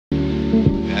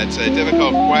That's a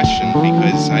difficult question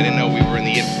because I didn't know we were in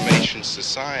the information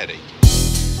society.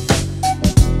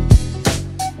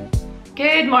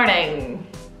 Good morning.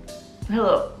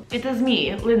 Hello, it is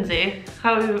me, Lindsay.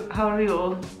 How are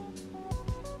you?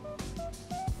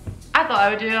 I thought I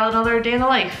would do another day in the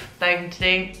life thing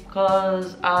today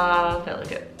because I felt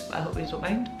like it. I hope you don't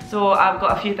mind. So I've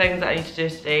got a few things that I need to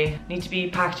do today. Need to be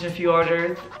packaging a few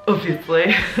orders,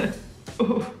 obviously.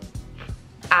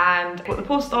 And go to the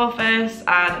post office, and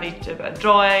I need to do a bit of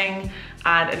drawing,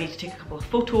 and I need to take a couple of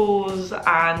photos,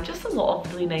 and just a lot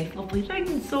of really nice, lovely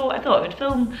things. So I thought I would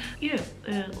film. Yeah,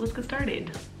 let's get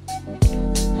started.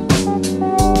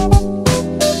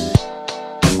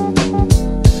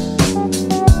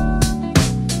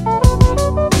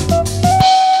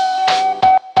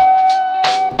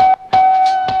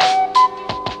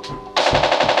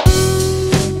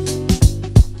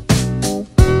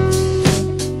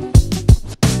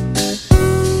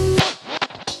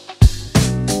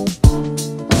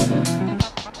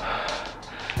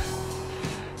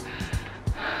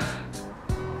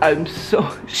 I'm so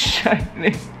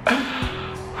shiny.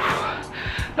 That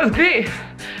was great. I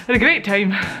had a great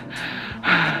time.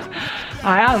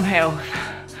 I am health.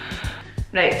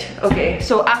 Right, okay,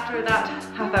 so after that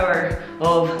half hour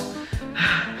of,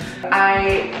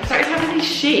 I started having these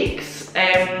shakes.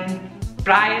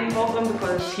 Brian bought them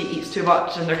because he eats too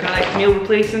much, and they're kind of like meal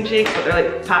replacement shakes, but they're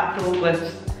like packed filled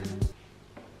with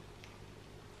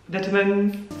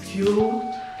vitamins, fuel.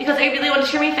 Because I really want to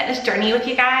share my fitness journey with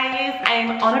you guys.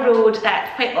 I'm on a road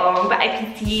that's quite long, but I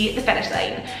can see the finish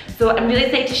line. So I'm really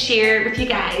excited to share with you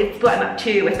guys what I'm up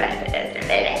to with my fitness.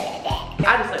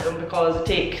 I just like them because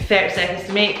they take 30 seconds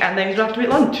to make, and then you don't have to make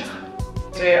lunch.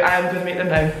 So I'm going to make them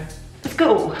now. Let's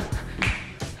go.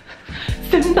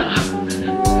 Simba.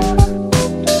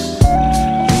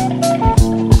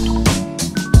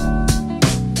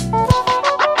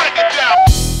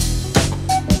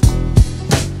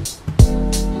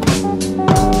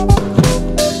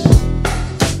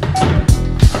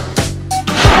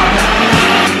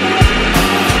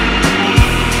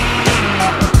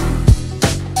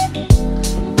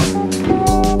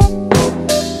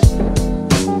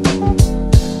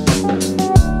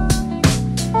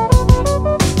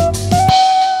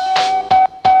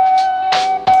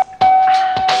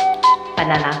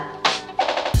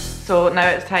 So now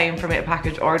it's time for me to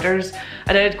package orders.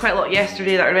 I did quite a lot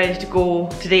yesterday that are ready to go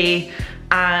today,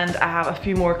 and I have a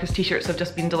few more because t-shirts have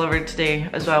just been delivered today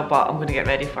as well, but I'm gonna get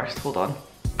ready first, hold on.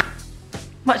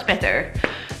 Much better.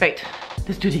 Right,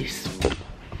 let's do this.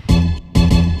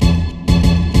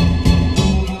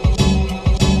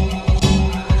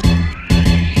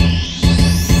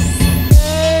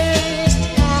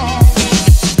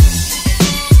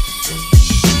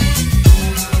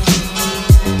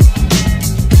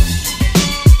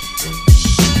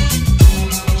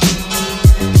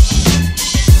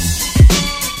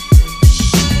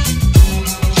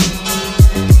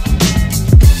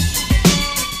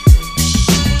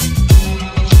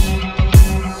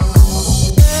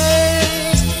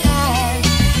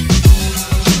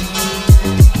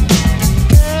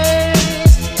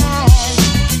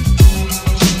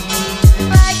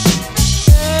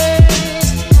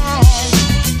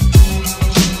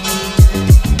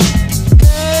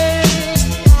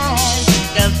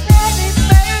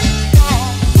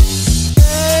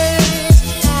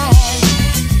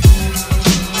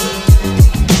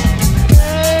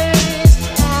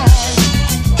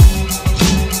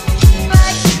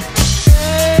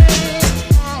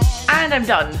 I'm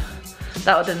done.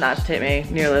 That didn't actually take me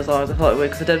nearly as long as I thought it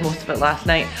would because I did most of it last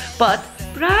night. But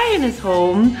Brian is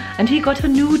home and he got a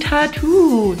new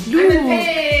tattoo.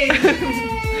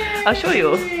 I'll show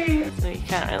you. So you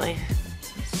can't really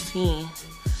see,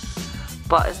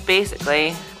 but it's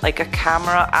basically like a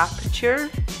camera aperture,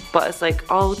 but it's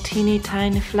like all teeny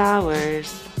tiny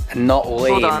flowers. And not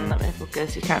lame. Hold on, let me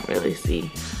focus. You can't really see.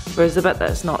 Whereas the bit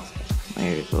that's not,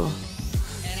 there you go.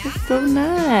 It's so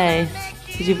nice.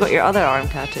 Because you've got your other arm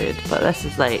tattooed, but this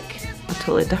is like a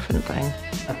totally different thing.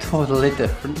 A totally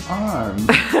different arm.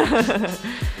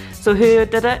 So who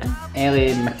did it?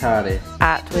 Ellie McCarry.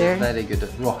 At where? Very good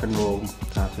at rock and roll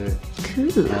tattoo.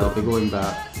 Cool. I'll be going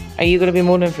back. Are you going to be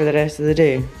moaning for the rest of the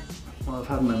day? Well, I've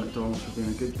had my McDonald's for being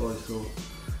a good boy, so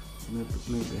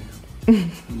maybe.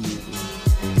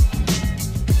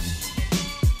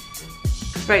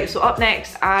 Right, so up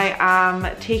next I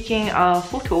am taking a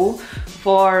photo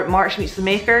for March Meets the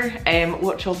Maker,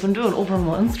 which I've been doing over on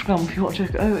my Instagram if you want to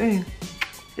check it out.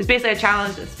 It's basically a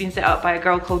challenge that's been set up by a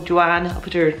girl called Joanne. I'll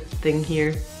put her thing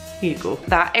here. Here you go.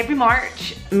 That every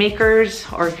March, makers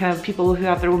or kind of people who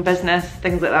have their own business,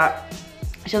 things like that,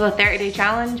 she has a 30-day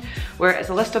challenge where it's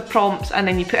a list of prompts and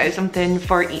then you put out something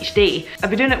for each day. I've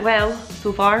been doing it well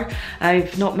so far.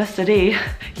 I've not missed a day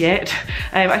yet.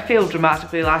 I failed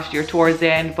dramatically last year towards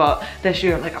the end, but this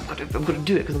year I'm like, I'm gonna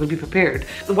do it because I'm gonna be prepared.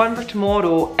 The one for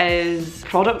tomorrow is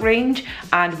product range,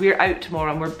 and we're out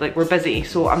tomorrow and we're busy,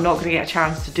 so I'm not gonna get a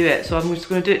chance to do it. So I'm just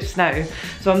gonna do it just now.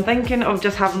 So I'm thinking of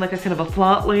just having like a kind of a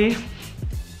flat lay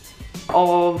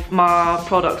of my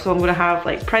products. So I'm gonna have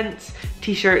like prints,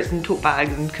 t-shirts and tote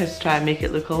bags, and just try and make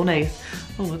it look all nice.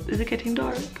 Oh, is it getting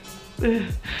dark? Ugh.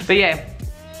 But yeah,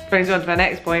 brings me on to my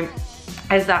next point,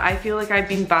 is that I feel like I've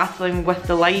been battling with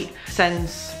the light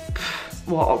since,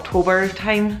 what, October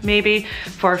time maybe,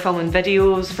 for filming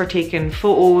videos, for taking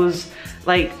photos.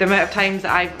 Like the amount of times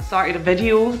that I've started a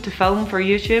video to film for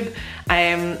YouTube,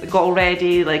 got all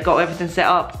ready, like got everything set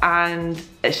up, and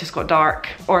it's just got dark,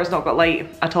 or it's not got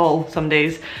light at all some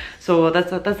days. So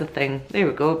that's a thing. There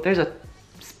we go. There's a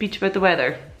speech about the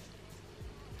weather.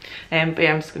 But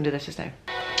yeah, I'm just gonna do this just now.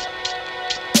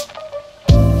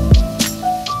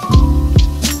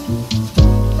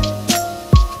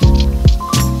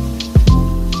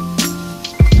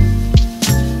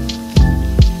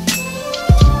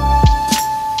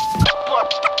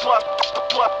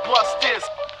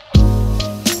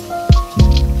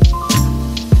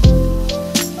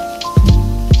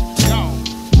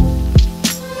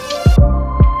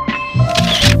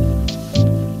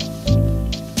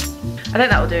 I think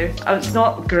that'll do. It's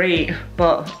not great,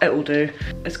 but it will do.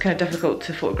 It's kind of difficult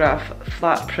to photograph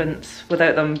flat prints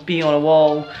without them being on a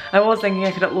wall. I was thinking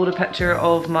I could upload a picture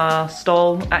of my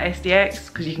stall at SDX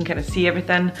because you can kind of see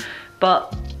everything,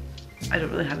 but I don't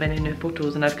really have any new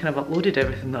photos, and I've kind of uploaded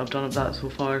everything that I've done of that so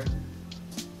far.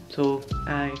 So,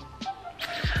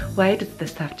 why does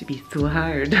this have to be so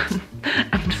hard?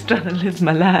 I'm just trying to live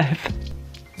my life.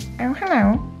 Oh,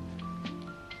 hello.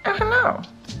 Oh, hello.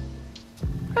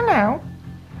 Hello.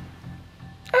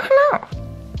 Oh, hello.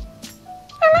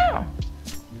 Hello.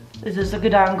 Is this a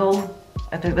good angle?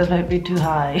 I think this might be too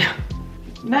high.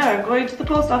 Now I'm going to the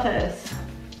post office.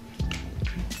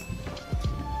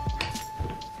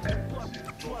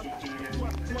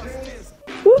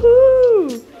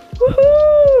 Woohoo!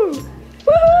 Woohoo!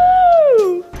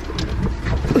 Woohoo!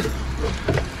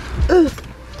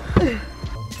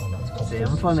 See,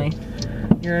 I'm funny.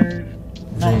 You're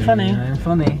not funny. I'm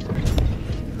funny.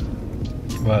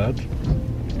 What?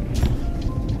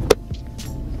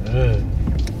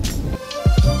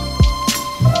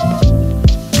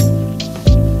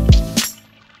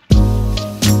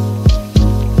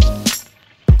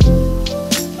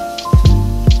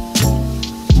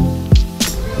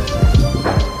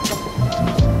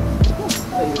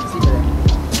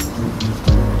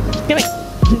 Jammy!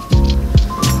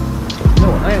 No,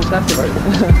 I am Classyburd.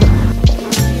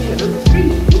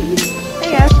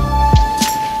 Hey guys.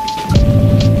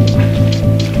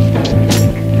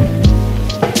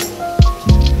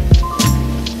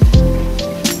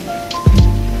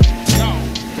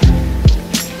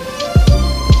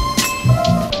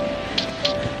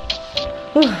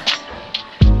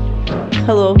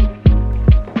 Hello.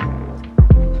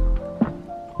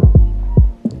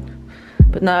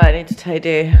 But now I need to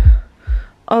tidy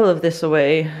all of this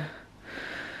away.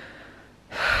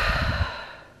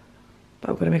 But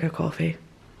I'm gonna make a coffee.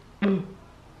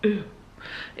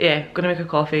 Yeah, gonna make a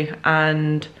coffee,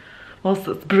 and whilst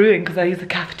it's brewing, because I use the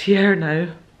cafetiere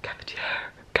now.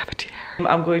 Cafetiere.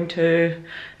 I'm going to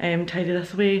tidy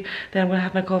this away, then I'm gonna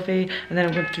have my coffee, and then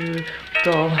I'm going to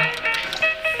draw.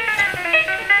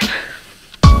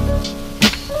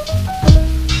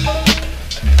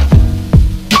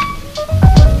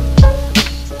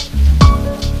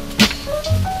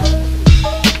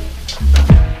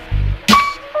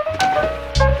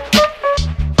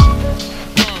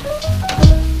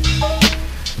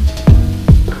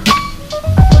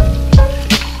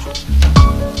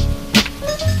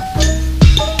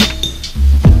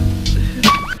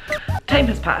 Time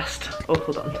has passed. Oh,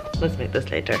 hold on. Let's make this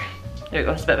later. There we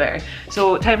go, it's a bit better.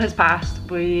 So time has passed.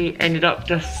 We ended up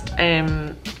just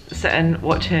sitting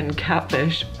watching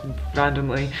Catfish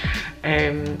randomly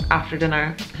after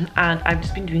dinner, and I've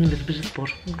just been doing a little bit of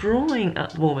spot drawing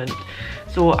at the moment.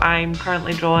 So I'm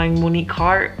currently drawing Monique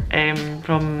Hart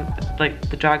from like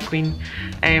the drag queen,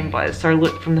 but it's her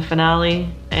look from the finale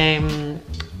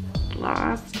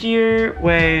last year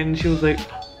when she was like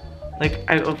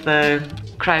out of the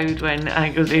crowd when I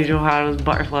think it was Asia O'Hara's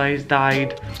butterflies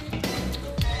died.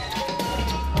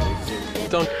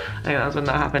 I think that's when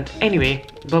that happened. Anyway,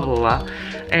 blah blah blah.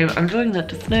 I'm drawing that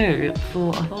just now,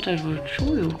 so I thought I would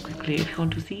show you quickly if you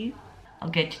want to see. I'll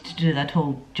get you to do that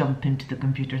whole jump into the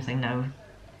computer thing now.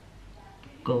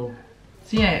 Go.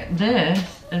 So yeah,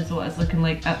 this is what it's looking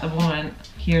like at the moment.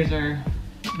 Here's the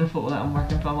photo that I'm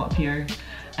working from up here.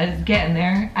 It's getting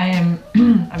there.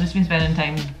 I've just been spending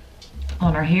time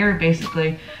on her hair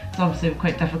basically. It's obviously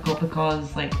quite difficult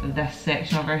because like this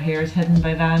section of her hair is hidden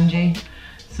by the Angie.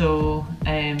 So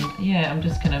yeah, I'm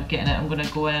just kind of getting it. I'm gonna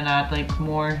go in and add like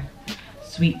more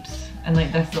sweeps and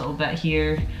like this little bit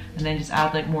here, and then just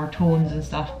add like more tones and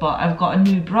stuff. But I've got a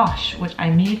new brush which I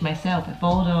made myself. I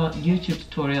followed a YouTube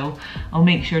tutorial. I'll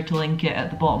make sure to link it at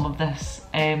the bottom of this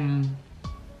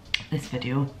this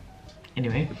video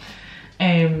anyway.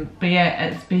 But yeah,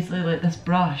 it's basically like this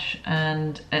brush,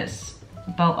 and it's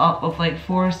built up of like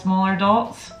 4 smaller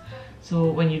dots.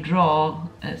 So when you draw,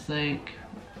 it's like,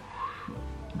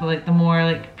 but like the more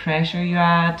like pressure you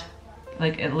add,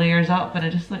 like it layers up and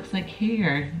it just looks like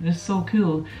hair. It's so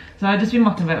cool. So I've just been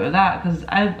mucking about with that because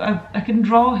I can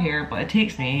draw hair, but it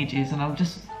takes me ages, and I've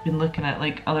just been looking at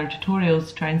like other tutorials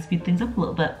to try and speed things up a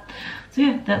little bit. So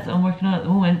yeah, that's what I'm working on at the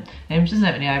moment. She doesn't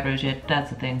have any eyebrows yet,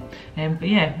 that's the thing. But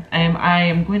yeah, I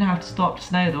am going to have to stop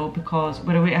just now though because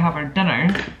we're away to have our dinner.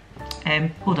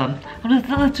 Hold on,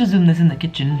 let's resume this in the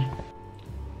kitchen.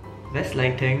 This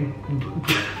lighting.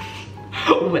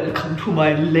 Welcome to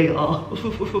my lair.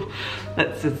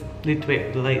 Let's just need to wait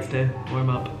for the lights to warm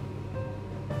up.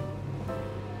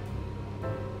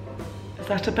 Is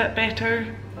that a bit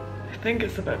better? I think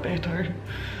it's a bit better.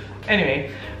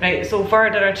 Anyway, right, so for our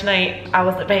dinner tonight, I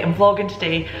was like, right, I'm vlogging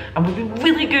today, and we've been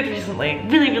really good recently,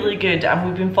 really good, and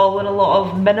we've been following a lot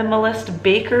of minimalist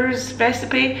baker's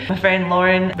recipe. My friend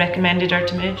Lauren recommended her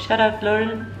to me. Shut up,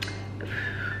 Lauren.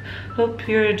 Hope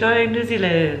you're enjoying New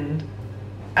Zealand.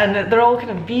 And they're all kind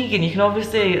of vegan. You can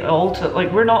obviously alter,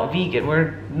 like we're not vegan,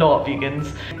 we're not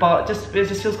vegans, but it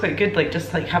just feels quite good, like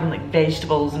just like having like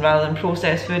vegetables and rather than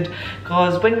processed food,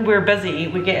 because when we're busy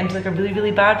we get into like a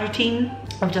really bad routine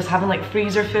of just having like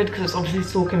freezer food because it's obviously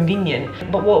so convenient.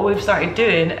 But what we've started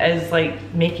doing is like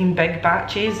making big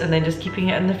batches and then just keeping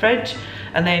it in the fridge,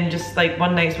 and then just like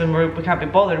one night when we can't be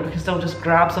bothered, we can still just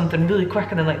grab something really quick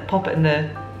and then like pop it in the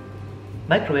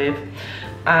microwave.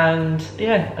 And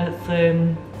yeah, it's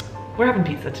we're having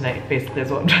pizza tonight basically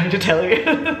is what I'm trying to tell you.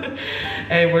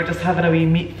 We're just having a wee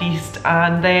meat feast,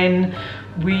 and then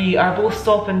we are both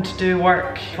stopping to do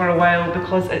work for a while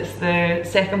because it's the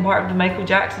second part of the Michael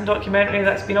Jackson documentary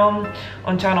that's been on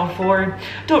Channel 4.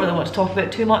 Don't really want to talk about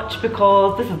it too much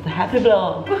because this is the happy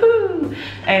vlog,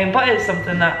 woohoo! But it's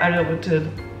something that I really want to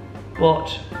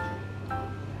watch.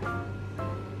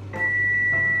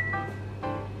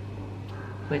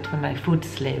 Wait for my food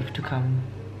slave to come.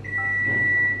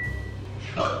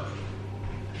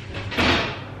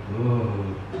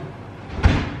 Ooh.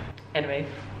 Anyway,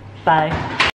 bye.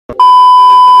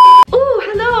 Oh,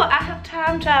 hello, I have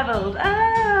time traveled.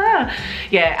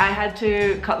 Yeah, I had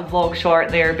to cut the vlog short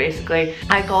there basically.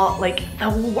 I got like the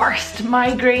worst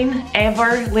migraine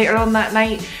ever later on that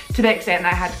night, to the extent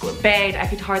that I had to go to bed. I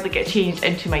could hardly get changed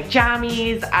into my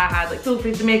jammies. I had like full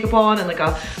face of makeup on and like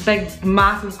a big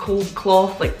massive cold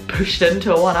cloth like pushed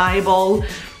into one eyeball.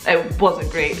 It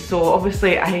wasn't great, so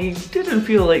obviously I didn't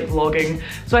feel like vlogging.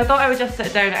 So I thought I would just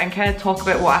sit down and kind of talk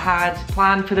about what I had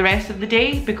planned for the rest of the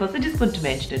day, because I just want to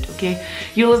mention it, okay?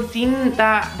 You'll have seen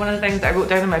that one of the things that I wrote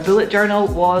down in my bullet journal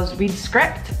was read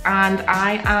script, and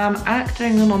I am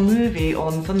acting in a movie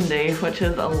on Sunday, which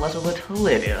is a little bit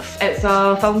hilarious. It's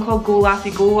a film called Go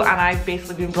Lassie Go, and I've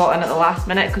basically been brought in at the last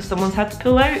minute because someone's had to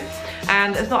pull out.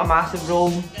 And it's not a massive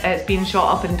role. It's been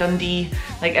shot up in Dundee,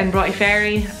 like in Broughty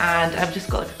Ferry, and I've just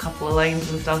got like a couple of lines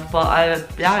and stuff, but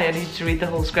I needed to read the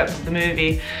whole script of the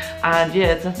movie, and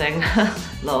yeah, it's a thing.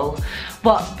 Lol.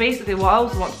 But basically what I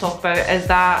also want to talk about is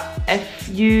that if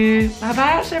you, have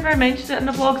I actually ever mentioned it in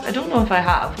the vlogs? I don't know if I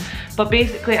have, but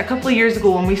basically a couple of years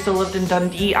ago when we still lived in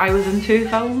Dundee, I was in 2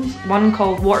 films, one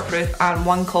called Waterproof and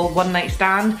one called One Night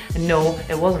Stand. And no,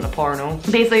 it wasn't a porno.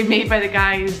 Basically made by the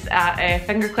guys at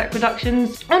Fingerclick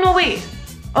Productions. Oh no, wait.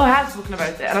 Oh, I have spoken about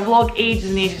it. In a vlog ages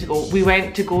and ages ago, we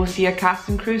went to go see a cast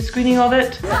and crew screening of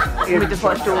it. We just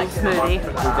watched Joel's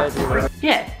smoothie.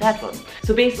 Yeah, that one.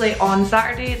 So basically on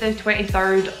Saturday the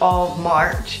 23rd of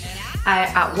March,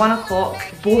 at 1 o'clock,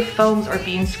 both films are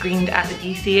being screened at the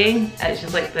DCA. It's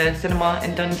just like the cinema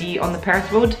in Dundee on the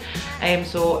Perth Road.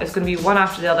 So it's going to be one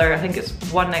after the other. I think it's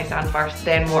One Night Stand first,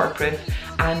 then Waterproof.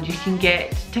 And you can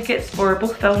get tickets for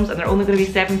both films and they're only going to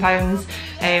be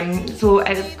 £7. So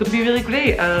it's going to be really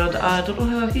great, and I don't know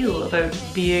how I feel about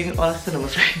being on a cinema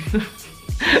screen.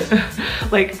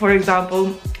 Like for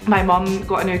example, my mum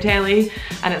got a new telly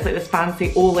and it's like this fancy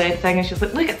OLED thing, and she's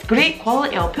like, look, it's great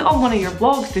quality, I'll put on one of your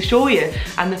vlogs to show you.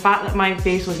 And the fact that my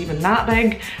face was even that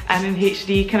big and in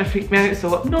HD kind of freaked me out,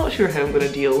 so I'm not sure how I'm going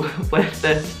to deal with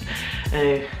this.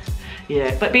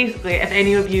 Yeah, but basically, if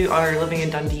any of you are living in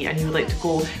Dundee and you would like to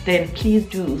go, then please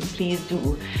do, please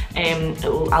do.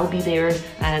 I'll be there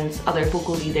and other folk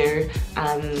will be there.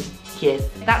 Yes,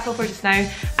 that's all for just now.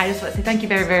 I just want to say thank you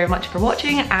very, very much for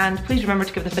watching, and please remember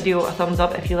to give this video a thumbs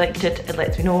up if you liked it. It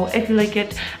lets me know if you like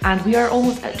it, and we are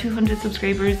almost at 200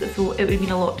 subscribers, so it would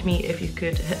mean a lot to me if you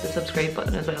could hit the subscribe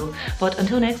button as well. But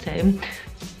until next time,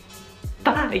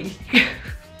 bye!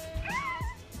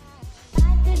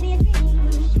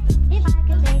 If I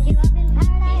could take you up